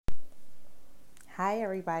Hi,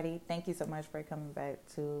 everybody. Thank you so much for coming back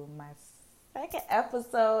to my second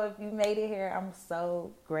episode. If you made it here, I'm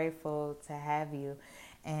so grateful to have you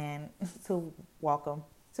and to welcome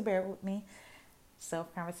to Bear With Me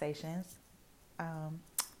Self Conversations. Um,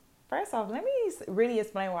 First off, let me really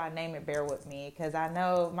explain why I named it Bear With Me because I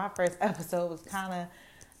know my first episode was kind of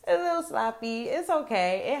a little sloppy. It's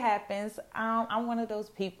okay. It happens. I'm one of those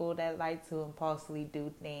people that like to impulsively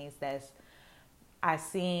do things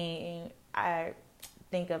I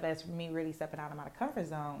think of as me really stepping out of my comfort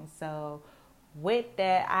zone. So with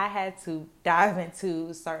that, I had to dive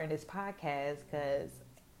into starting this podcast because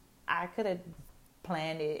I could have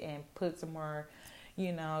planned it and put some more,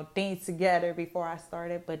 things together before I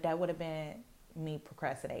started, but that would have been me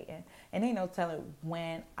procrastinating. And ain't no telling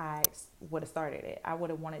when I would have started it. I would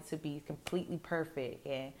have wanted to be completely perfect,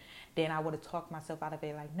 and then I would have talked myself out of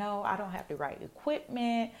it like, no, I don't have the right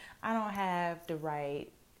equipment. I don't have the right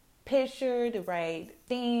picture, the right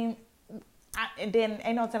theme. And then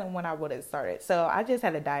ain't no telling when I would have started. So I just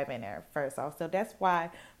had to dive in there first off. So that's why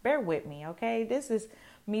bear with me, okay? This is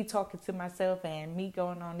me talking to myself and me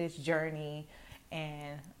going on this journey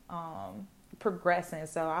and progressing.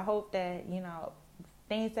 So I hope that,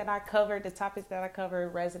 things that I covered, the topics that I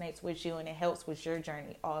covered resonates with you and it helps with your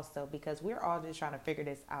journey also because we're all just trying to figure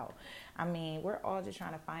this out. I mean, we're all just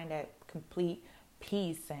trying to find that complete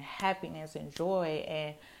peace and happiness and joy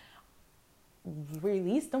and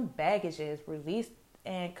release them baggages, release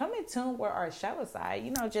and come in tune with our shadow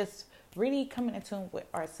side, just really coming in tune with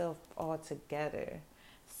ourselves all together.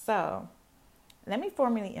 So let me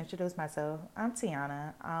formally introduce myself. I'm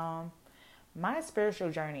Tiana. My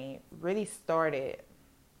spiritual journey really started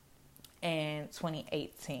in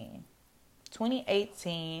 2018.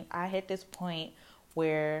 2018, I hit this point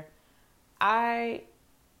where I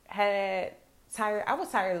I was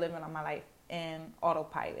tired of living on my life in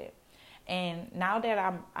autopilot. And now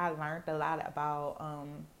that I learned a lot about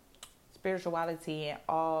spirituality and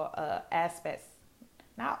all aspects,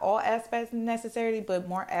 not all aspects necessarily, but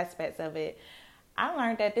more aspects of it, I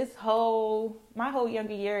learned that my whole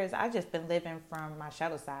younger years, I just been living from my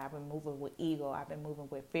shadow side. I've been moving with ego. I've been moving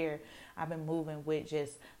with fear. I've been moving with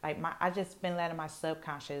just like I just been letting my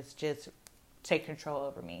subconscious just take control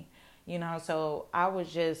over me. So I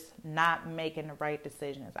was just not making the right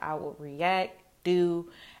decisions. I would react,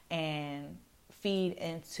 do, and feed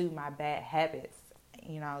into my bad habits,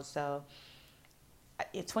 So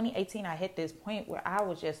in 2018, I hit this point where I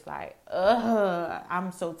was just like, ugh,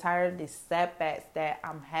 I'm so tired of these setbacks that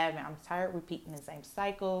I'm having. I'm tired of repeating the same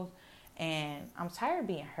cycles, and I'm tired of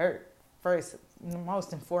being hurt. First,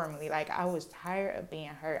 most importantly, like I was tired of being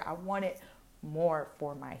hurt. I wanted more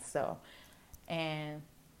for myself, and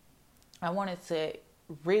I wanted to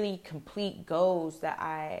really complete goals that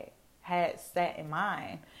I had set in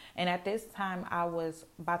mind. And at this time, I was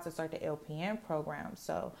about to start the LPN program.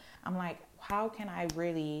 So I'm like, how can I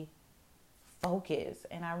really focus?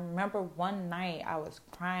 And I remember one night I was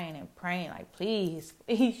crying and praying, like, please,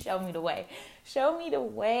 please show me the way. Show me the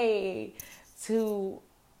way to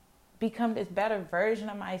become this better version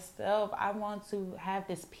of myself. I want to have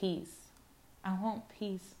this peace. I want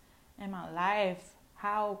peace in my life.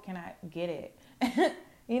 How can I get it?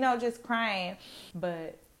 Just crying.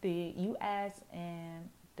 But you ask and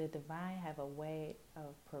the divine have a way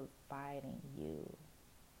of providing you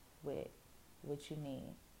with what you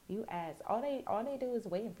need. You ask. All they do is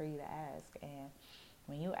waiting for you to ask. And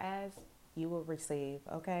when you ask, you will receive.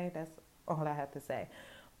 Okay? That's all I have to say.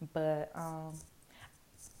 But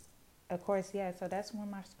of course, yeah, so that's when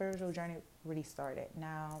my spiritual journey really started.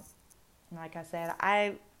 Now, like I said,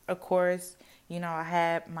 of course, I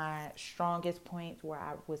had my strongest points where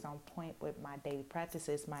I was on point with my daily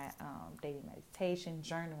practices, my daily meditation,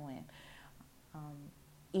 journaling,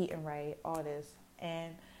 eating right, all this.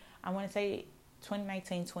 And I want to say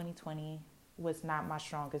 2019, 2020 was not my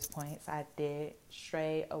strongest points. I did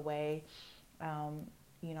stray away,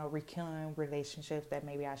 rekindling relationships that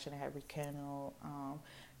maybe I shouldn't have rekindled,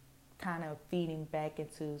 kind of feeding back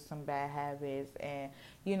into some bad habits. And,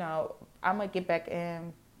 I'm going to get back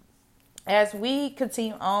in. As we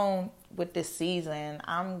continue on with this season,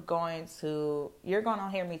 you're going to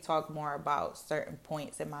hear me talk more about certain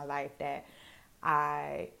points in my life that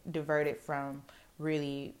I diverted from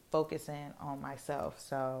really focusing on myself.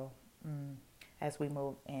 So as we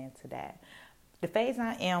move into that, the phase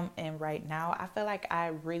I am in right now, I feel like I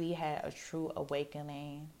really had a true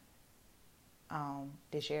awakening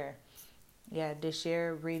this year. Yeah, this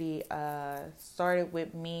year really started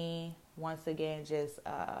with me once again, just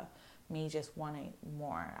me just wanting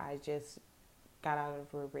more. I just got out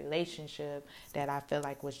of a relationship that I feel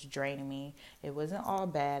like was draining me. It wasn't all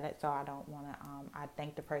bad, so I don't want to. I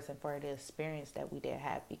thank the person for the experience that we did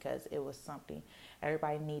have, because it was something.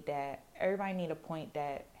 Everybody need that. Everybody need a point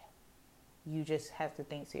that you just have to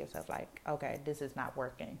think to yourself like, okay, this is not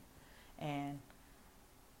working. And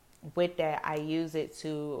with that, I use it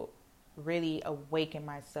to really awaken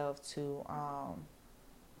myself to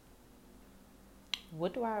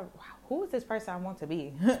who is this person I want to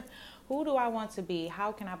be? Who do I want to be?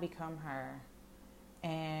 How can I become her?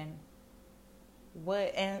 And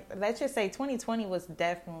let's just say 2020 was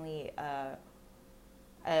definitely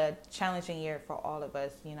a challenging year for all of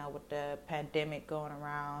us, with the pandemic going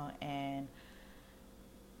around and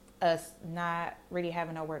us not really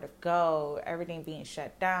having nowhere to go, everything being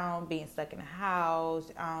shut down, being stuck in the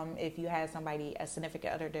house. If you had somebody, a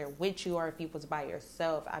significant other there with you, or if you was by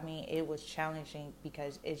yourself, I mean, it was challenging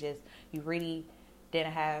because you really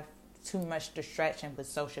didn't have too much distraction with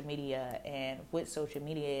social media. And with social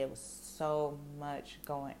media, it was so much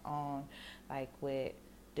going on, like with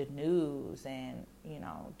the news and,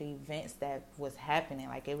 the events that was happening.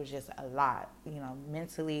 Like, it was just a lot,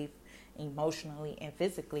 mentally, emotionally, and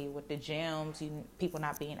physically, with the gyms, people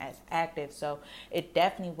not being as active. So it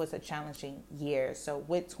definitely was a challenging year. So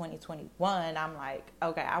with 2021, I'm like,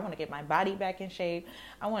 okay, I want to get my body back in shape.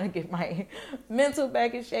 I want to get my mental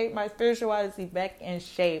back in shape, my spirituality back in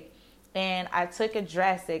shape. And I took a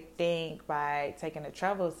drastic thing by taking a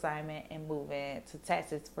travel assignment and moving to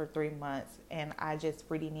Texas for 3 months. And I just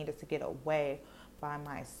really needed to get away by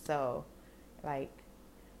myself. Like,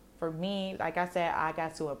 for me, like I said, I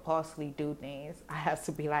got to impulsively do things. I have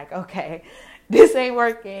to be like, okay, this ain't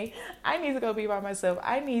working. I need to go be by myself.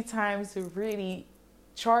 I need time to really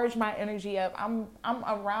charge my energy up. I'm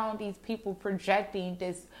around these people projecting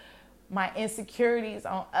my insecurities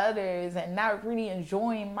on others and not really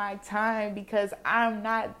enjoying my time because I'm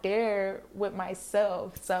not there with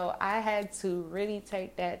myself. So I had to really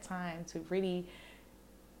take that time to really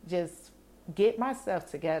just get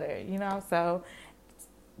myself together, So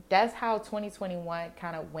that's how 2021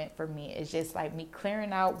 kind of went for me. It's just like me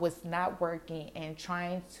clearing out what's not working and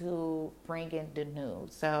trying to bring in the new.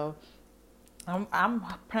 So I'm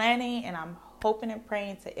planning and I'm hoping and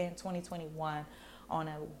praying to end 2021 on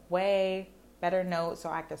a way better note, so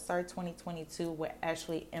I could start 2022 with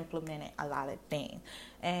actually implementing a lot of things.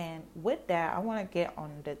 And with that, I want to get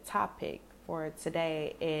on the topic for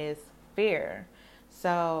today is fear.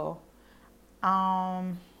 So,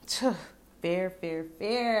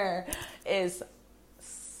 fear is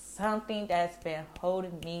something that's been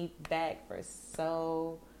holding me back for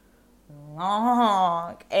so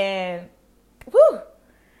long. And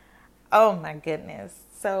oh my goodness.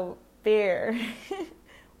 So fear.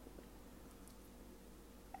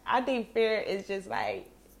 I think fear is just like,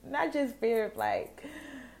 not just fear of like,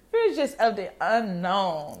 fear is just of the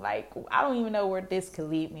unknown. Like, I don't even know where this could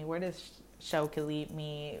lead me, where this show could lead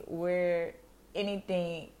me, where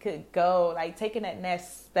anything could go. Like, taking that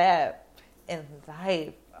next step in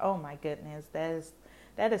life. Oh my goodness.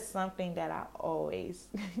 That is something that I always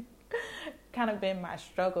kind of been my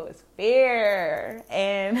struggle, is fear.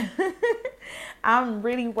 And I'm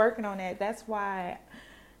really working on that. That's why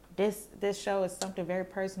this show is something very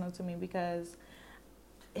personal to me, because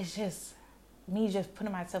it's just me just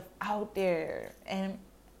putting myself out there, and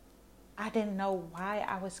I didn't know why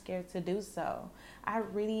I was scared to do so. I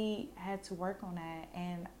really had to work on that.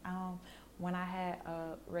 And when I had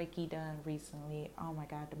a Reiki done recently, oh my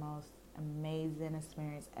God, the most amazing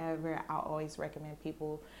experience ever. I always recommend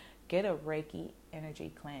people get a Reiki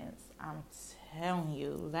energy cleanse. I'm telling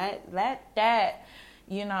you, let that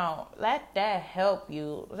help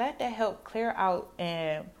you. Let that help clear out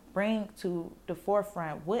and bring to the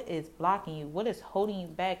forefront what is blocking you, what is holding you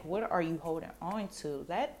back, what are you holding on to.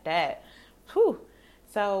 Let that.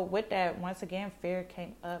 So with that, once again, fear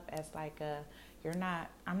came up as like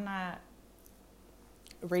I'm not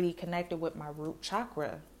really connected with my root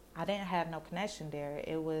chakra. I didn't have no connection there.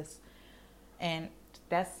 And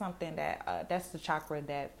that's something that, that's the chakra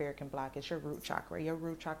that fear can block. It's your root chakra. Your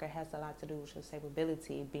root chakra has a lot to do with your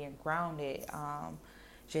stability, being grounded,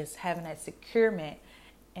 just having that securement.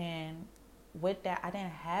 And with that, I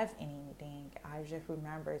didn't have anything. I just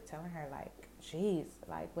remember telling her, like, geez,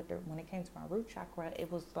 like when it came to my root chakra, it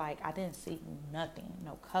was like I didn't see nothing,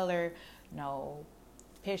 no color, no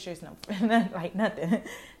pictures, no like nothing.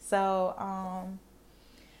 So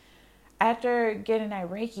after getting that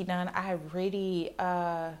Reiki done, I really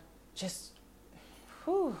just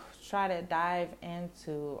try to dive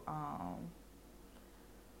into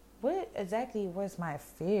what exactly was my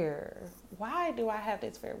fear? Why do I have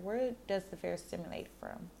this fear? Where does the fear stimulate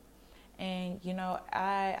from? And,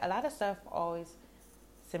 a lot of stuff always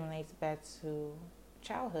simulates back to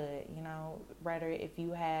childhood, rather if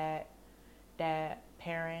you had that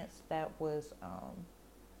parents that was,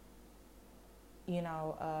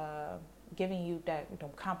 giving you them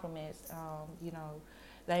compliments,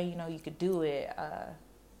 letting you know you could do it,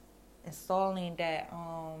 installing that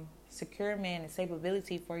securement and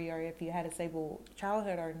stability for you, or if you had a stable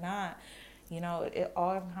childhood or not, it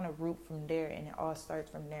all kind of root from there, and it all starts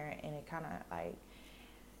from there. And it kind of like,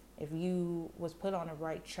 if you was put on the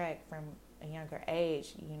right track from a younger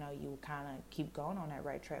age, you kind of keep going on that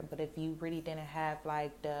right track. But if you really didn't have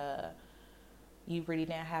like a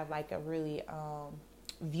really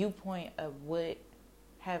viewpoint of what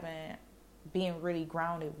being really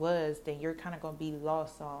grounded was, then you're kind of going to be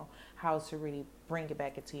lost on how to really bring it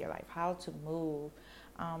back into your life, how to move.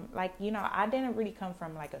 I didn't really come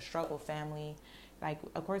from like a struggle family. Like,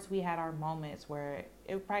 of course, we had our moments where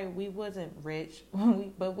we wasn't rich,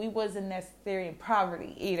 but we wasn't necessarily in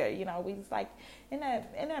poverty either. We was like in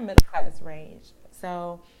that middle class range.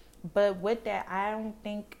 So, but with that, I don't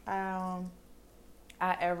think I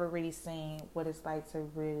ever really seen what it's like to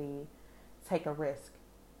really take a risk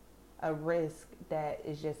that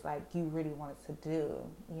is just like you really wanted to do,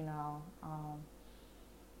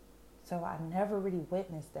 so I never really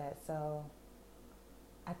witnessed that. So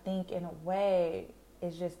I think in a way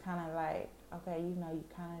it's just kind of like, okay, you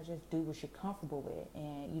kind of just do what you're comfortable with,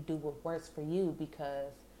 and you do what works for you,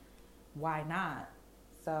 because why not?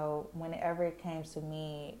 So whenever it came to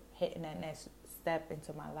me hitting that next step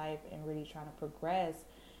into my life and really trying to progress,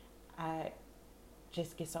 I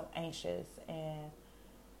just get so anxious and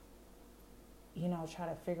try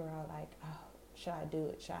to figure out like, oh, should I do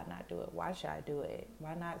it? Should I not do it? Why should I do it?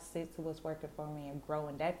 Why not stick to what's working for me and grow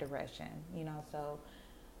in that direction? So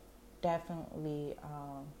definitely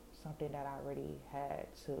something that I really had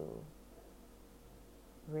to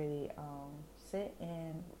really sit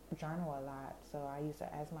and journal a lot. So I used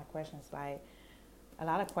to ask my questions, like a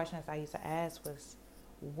lot of questions I used to ask was,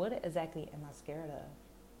 what exactly am I scared of?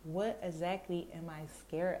 What exactly am I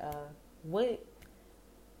scared of? What,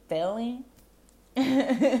 failing?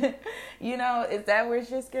 Is that what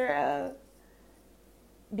you're scared of?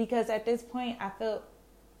 Because at this point I felt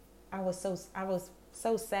I was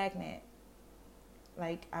so stagnant.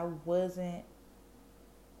 Like I wasn't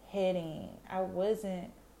living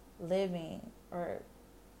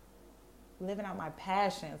out my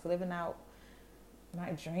passions, living out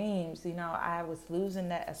my dreams. I was losing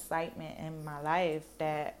that excitement in my life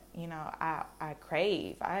that, I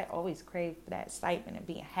crave. I always crave that excitement and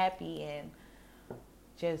being happy and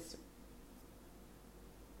just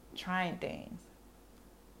trying things.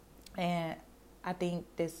 And I think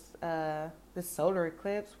this solar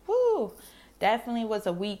eclipse, definitely was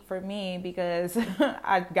a week for me, because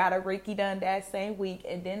I got a Reiki done that same week,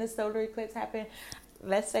 and then the solar eclipse happened.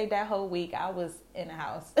 Let's say that whole week I was in the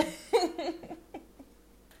house.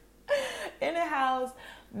 In the house,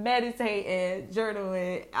 meditating,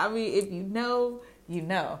 journaling. I mean, if you know, you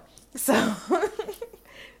know. So,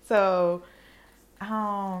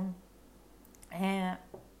 and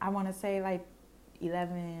I want to say like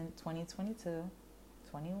 11, 20, 22,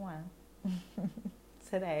 21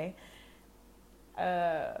 today.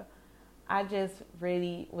 I just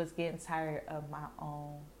really was getting tired of my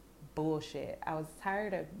own bullshit. I was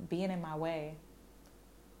tired of being in my way.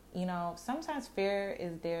 Sometimes fear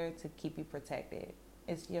is there to keep you protected.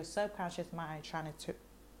 It's your subconscious mind trying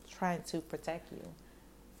to protect you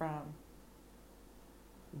from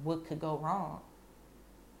what could go wrong.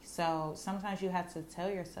 So sometimes you have to tell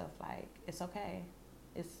yourself, like, it's okay.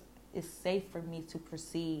 It's safe for me to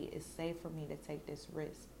proceed. It's safe for me to take this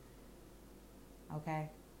risk. Okay?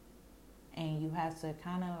 And you have to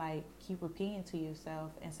kind of like keep repeating to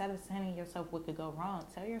yourself, instead of telling yourself what could go wrong,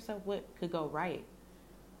 tell yourself what could go right.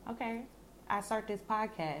 Okay, I start this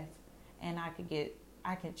podcast and I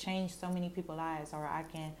can change so many people's lives, or I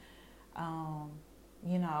can,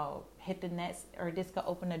 hit the next, or this could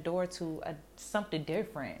open the door to something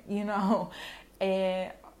different,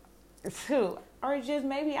 and or just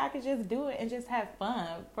maybe I could just do it and just have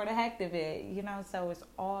fun for the heck of it, so it's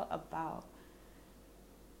all about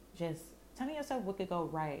just telling yourself what could go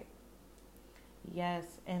right. Yes,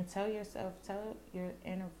 and tell your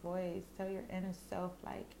inner voice, tell your inner self,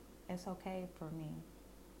 like, it's okay for me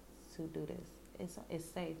to do this. It's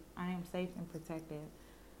safe. I am safe and protected.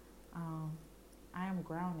 I am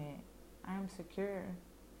grounded. I am secure.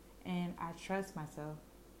 And I trust myself.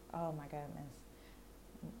 Oh my goodness.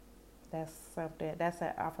 That's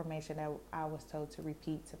an affirmation that I was told to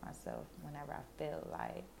repeat to myself whenever I feel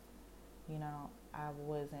like, I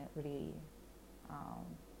wasn't really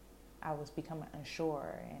I was becoming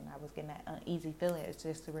unsure and I was getting that uneasy feeling, it's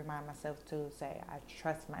just to remind myself to say, I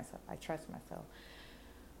trust myself. I trust myself.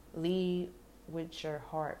 Lead with your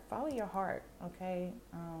heart. Follow your heart, okay?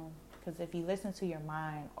 Because if you listen to your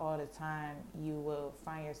mind all the time, you will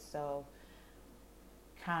find yourself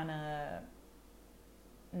kind of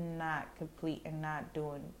not complete and not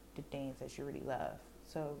doing the things that you really love.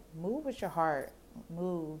 So move with your heart.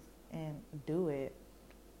 Move and do it.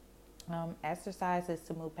 Exercises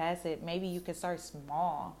to move past it. Maybe you can start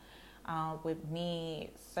small. With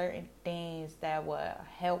me, certain things that will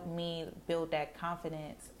help me build that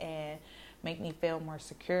confidence and make me feel more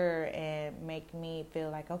secure and make me feel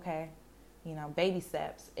like, okay, baby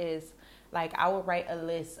steps is like I would write a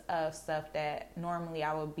list of stuff that normally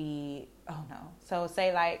I would be, oh no. So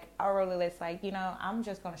say like I wrote a list like, I'm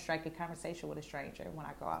just going to strike a conversation with a stranger when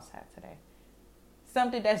I go outside today.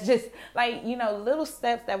 Something that's just like, little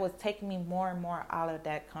steps that was taking me more and more out of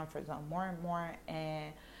that comfort zone, more and more,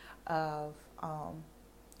 and of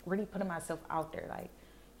really putting myself out there, like,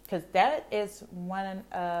 because that is one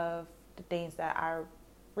of the things that I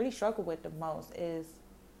really struggle with the most is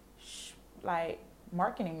like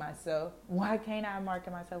marketing myself. Why can't I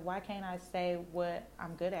market myself? Why can't I say what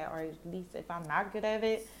I'm good at, or at least if I'm not good at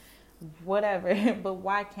it, whatever. But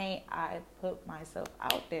why can't I put myself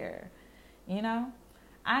out there?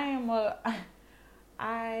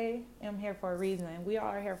 I am here for a reason. We all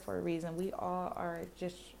are here for a reason. We all are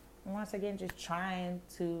just, once again, just trying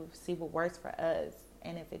to see what works for us.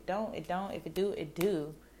 And if it don't, it don't. If it do, it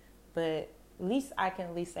do. But at least I can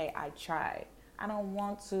at least say I tried. I don't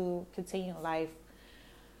want to continue life.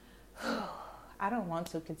 I don't want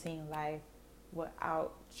to continue life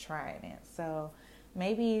without trying it. So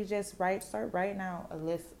maybe you just start writing out a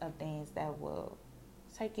list of things that will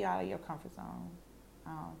take you out of your comfort zone.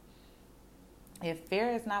 If fear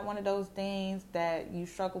is not one of those things that you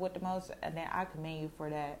struggle with the most, then I commend you for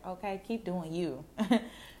that. Okay, keep doing you.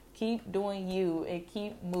 Keep doing you and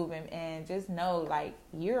keep moving, and just know like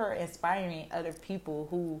you're inspiring other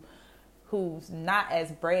people who's not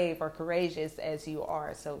as brave or courageous as you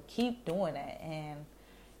are. So keep doing it, and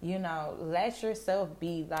let yourself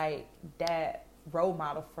be like that role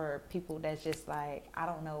model for people that's just like, I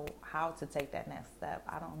don't know how to take that next step.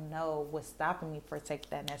 I don't know what's stopping me for taking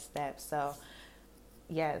that next step. So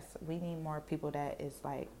yes, we need more people that is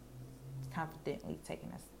like confidently trusting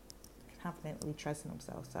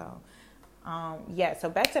themselves. So so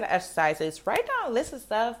back to the exercises. Write down a list of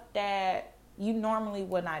stuff that you normally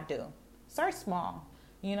would not do. Start small,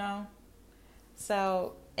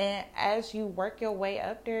 So, and as you work your way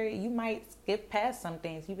up there, you might skip past some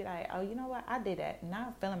things. You be like, oh, you know what? I did that. Now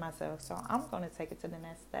I'm feeling myself. So I'm going to take it to the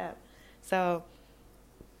next step. So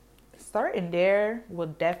starting there will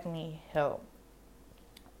definitely help.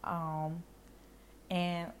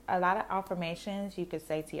 And a lot of affirmations you could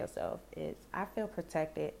say to yourself is, I feel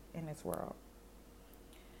protected in this world.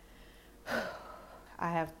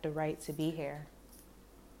 I have the right to be here.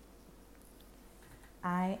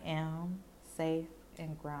 I am safe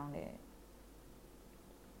and grounded.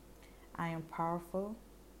 I am powerful,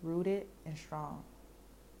 rooted, and strong.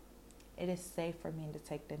 It is safe for me to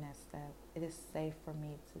take the next step. It is safe for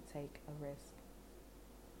me to take a risk.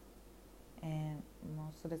 And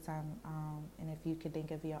most of the time, and if you could think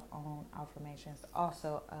of your own affirmations,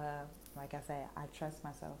 also, like I said, I trust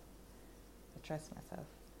myself. I trust myself.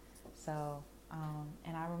 So,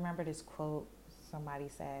 and I remember this quote somebody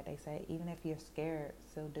said. They said, even if you're scared,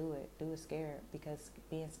 still do it. Do it scared, because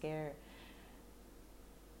being scared,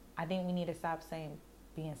 I think we need to stop saying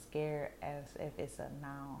being scared as if it's a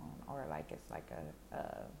noun or like it's like a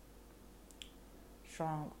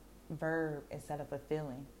strong verb instead of a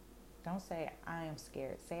feeling. Don't say I am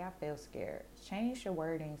scared. Say I feel scared. Change your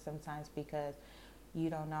wording sometimes, because you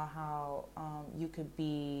don't know how you could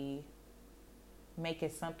be making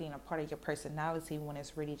something a part of your personality when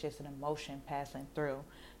it's really just an emotion passing through.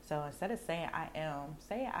 So instead of saying I am,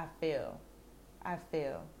 say I feel. I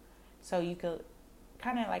feel. So you could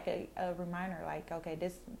kind of like a reminder, like, okay,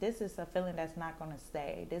 this is a feeling that's not going to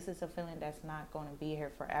stay. This is a feeling that's not going to be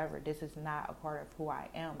here forever. This is not a part of who I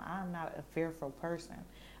am. I'm not a fearful person.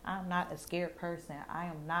 I'm not a scared person. I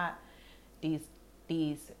am not these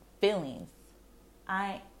feelings.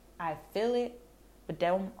 I feel it, but they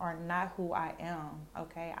are not who I am.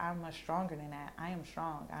 Okay, I'm much stronger than that. I am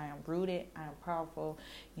strong. I am rooted. I am powerful.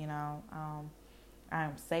 I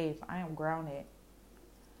am safe. I am grounded.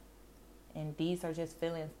 And these are just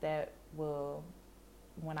feelings that will,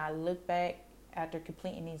 when I look back after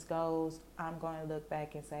completing these goals, I'm going to look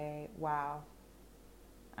back and say, wow,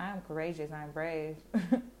 I am courageous. I'm brave.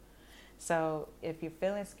 So if you're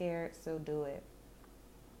feeling scared, still do it.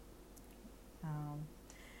 Um,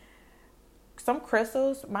 some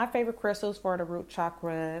crystals. My favorite crystals for the root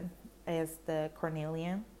chakra is the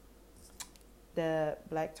cornelian, the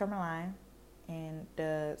black tourmaline, and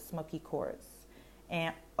the smoky quartz.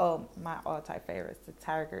 And oh, my all-time favorites, the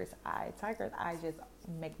tiger's eye. Tiger's eye just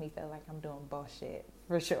make me feel like I'm doing bullshit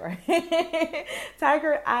for sure.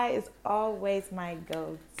 Tiger eye is always my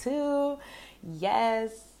go-to.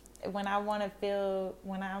 Yes, when I want to feel,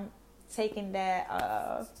 when I'm taking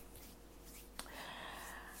that,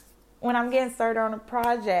 when I'm getting started on a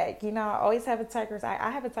project, you know, I always have a tiger's eye.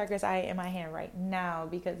 I have a tiger's eye in my hand right now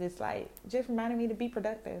because it's like just reminding me to be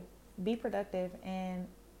productive. Be productive and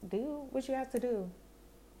do what you have to do.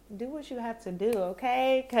 Do what you have to do,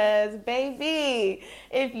 okay? Because, baby,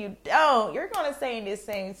 if you don't, you're going to stay in this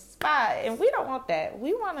same spot. And we don't want that.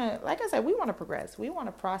 We want to, like I said, we want to progress. We want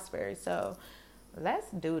to prosper. So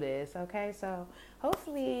let's do this, okay? So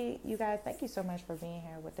hopefully you guys, thank you so much for being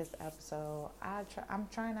here with this episode. I'm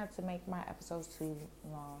trying not to make my episodes too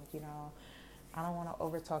long, you know. I don't want to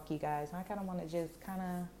overtalk you guys. I kind of want to just kind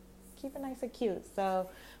of keep it nice and cute. So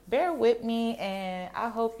bear with me, and I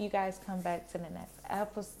hope you guys come back to the next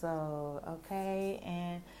episode, okay?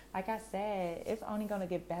 And like I said, it's only going to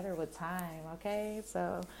get better with time, okay?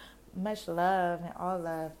 So much love and all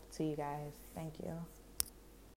love to you guys. Thank you.